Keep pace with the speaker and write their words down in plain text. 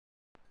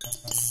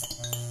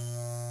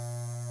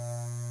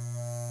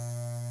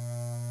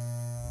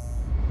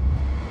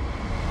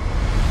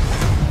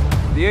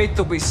The 8th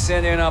will be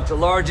sending up the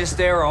largest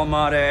air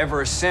armada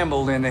ever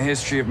assembled in the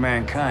history of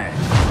mankind.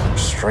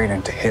 Straight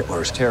into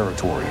Hitler's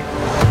territory.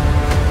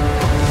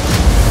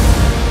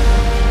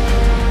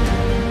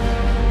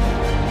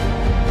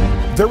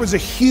 There was a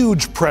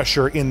huge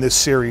pressure in this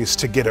series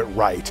to get it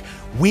right.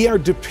 We are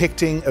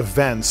depicting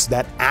events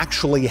that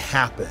actually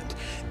happened.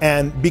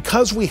 And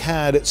because we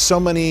had so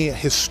many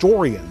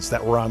historians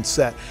that were on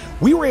set,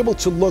 we were able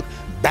to look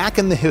back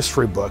in the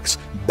history books,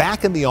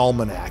 back in the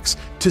almanacs,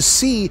 to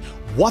see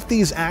what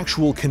these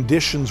actual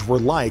conditions were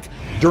like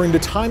during the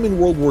time in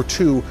World War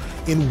II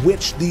in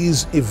which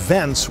these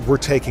events were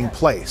taking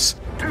place.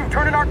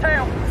 Turning our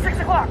tail, 6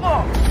 o'clock,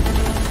 look!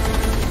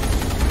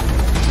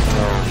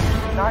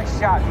 Nice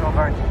shot,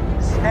 Gilbert.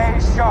 Stay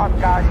sharp,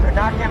 guys. They're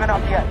not giving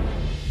up yet.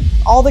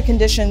 All the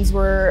conditions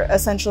were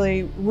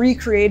essentially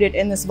recreated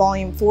in this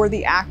volume for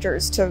the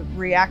actors to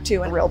react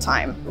to in real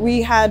time.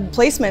 We had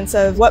placements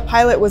of what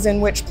pilot was in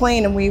which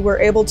plane, and we were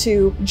able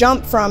to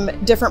jump from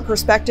different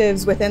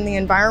perspectives within the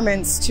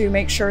environments to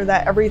make sure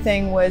that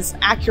everything was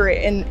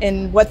accurate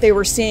in what they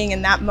were seeing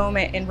in that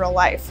moment in real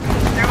life. Give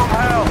them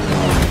hell.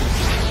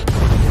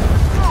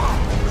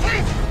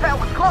 That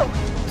was close.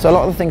 So a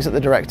lot of the things that the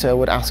director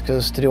would ask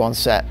us to do on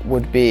set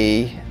would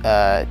be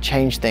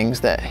change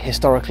things that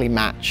historically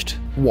matched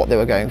what they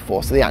were going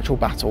for. So the actual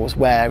battles,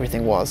 where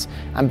everything was.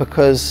 And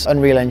because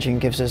Unreal Engine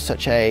gives us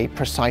such a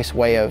precise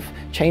way of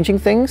changing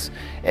things,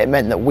 it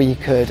meant that we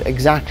could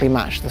exactly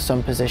match the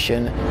sun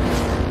position,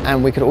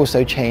 and we could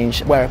also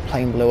change where a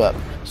plane blew up.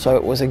 So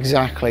it was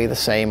exactly the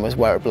same as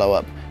where it blew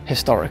up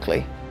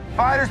historically.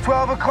 Fighters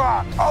 12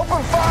 o'clock.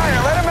 Open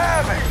fire, let him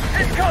have it.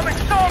 Incoming,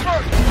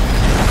 starboard!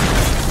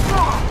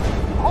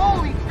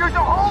 Holy, there's a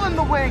hole in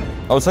the wing!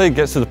 I would say it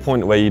gets to the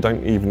point where you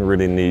don't even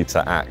really need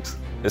to act.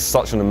 It's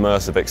such an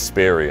immersive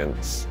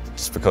experience,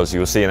 just because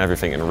you're seeing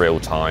everything in real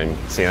time,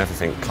 seeing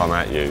everything come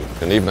at you.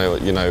 And even though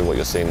you know what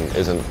you're seeing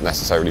isn't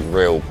necessarily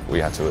real, we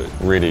had to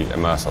really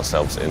immerse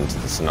ourselves into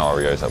the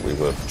scenarios that we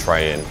were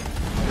portraying.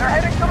 They're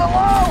heading to the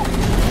low!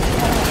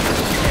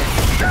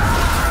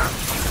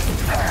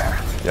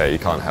 Yeah, you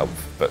can't help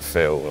but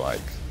feel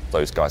like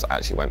those guys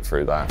actually went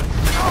through that.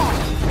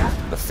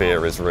 The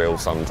fear is real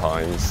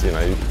sometimes, you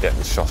know, you're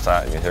getting shot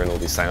at and you're hearing all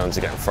these sounds,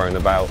 you're getting thrown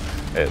about.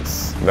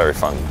 It's very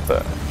fun,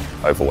 but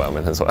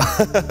overwhelming as well.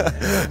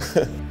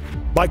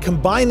 By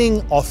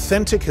combining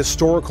authentic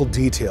historical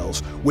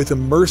details with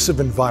immersive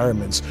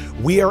environments,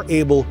 we are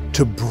able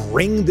to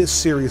bring this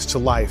series to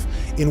life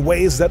in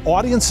ways that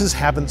audiences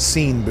haven't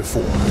seen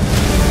before.